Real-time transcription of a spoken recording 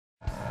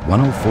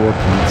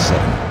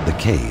104.7 The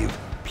Cave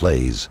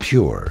plays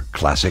pure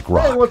classic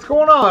rock. Hey, what's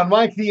going on?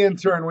 Mike the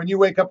Intern. When you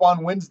wake up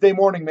on Wednesday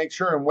morning, make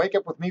sure and wake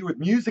up with me with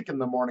music in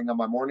the morning on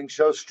my morning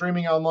show,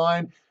 streaming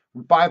online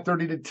from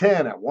 5:30 to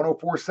 10 at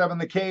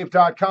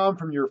 1047thecave.com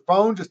from your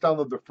phone. Just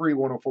download the free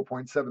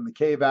 104.7 The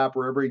Cave app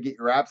wherever you get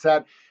your apps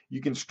at.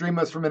 You can stream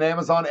us from an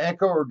Amazon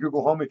Echo or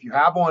Google Home if you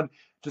have one.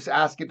 Just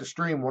ask it to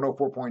stream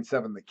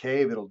 104.7 The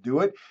Cave. It'll do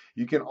it.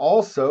 You can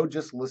also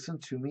just listen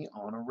to me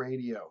on a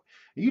radio.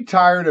 Are you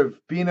tired of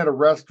being at a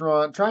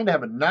restaurant, trying to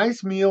have a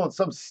nice meal, and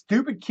some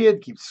stupid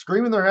kid keeps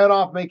screaming their head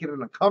off, making it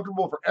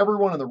uncomfortable for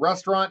everyone in the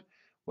restaurant?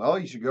 Well,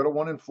 you should go to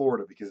one in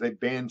Florida because they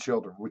ban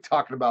children. We're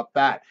talking about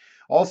that.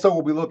 Also,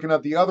 we'll be looking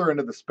at the other end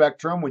of the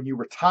spectrum. When you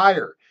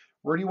retire,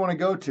 where do you want to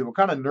go to? What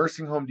kind of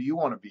nursing home do you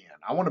want to be in?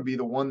 I want to be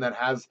the one that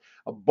has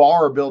a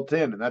bar built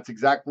in, and that's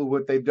exactly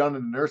what they've done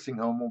in a nursing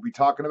home. We'll be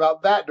talking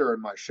about that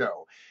during my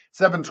show.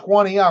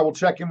 7:20, I will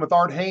check in with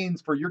Art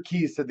Haynes for your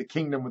keys to the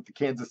kingdom with the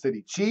Kansas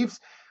City Chiefs.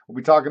 We'll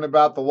be talking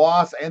about the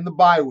loss and the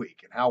bye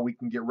week and how we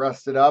can get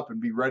rested up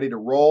and be ready to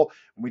roll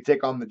when we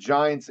take on the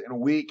Giants in a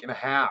week and a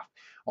half.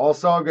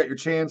 Also, I've got your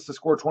chance to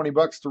score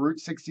 $20 to Route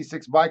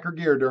 66 Biker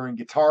Gear during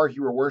Guitar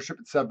Hero Worship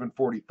at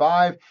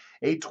 7:45.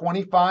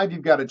 8:25,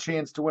 you've got a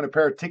chance to win a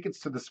pair of tickets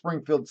to the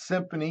Springfield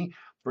Symphony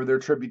for their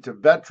tribute to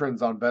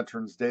veterans on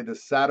Veterans Day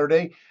this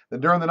Saturday. Then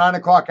during the 9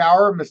 o'clock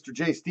hour, Mr.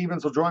 Jay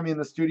Stevens will join me in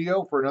the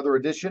studio for another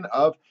edition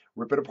of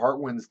Rip It Apart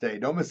Wednesday.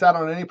 Don't miss out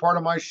on any part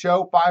of my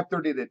show,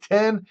 5:30 to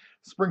 10,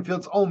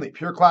 Springfield's only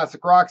pure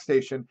classic rock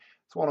station.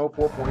 It's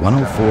 104.7.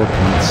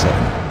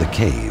 104.7 The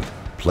Cave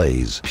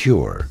plays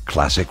pure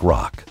classic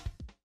rock.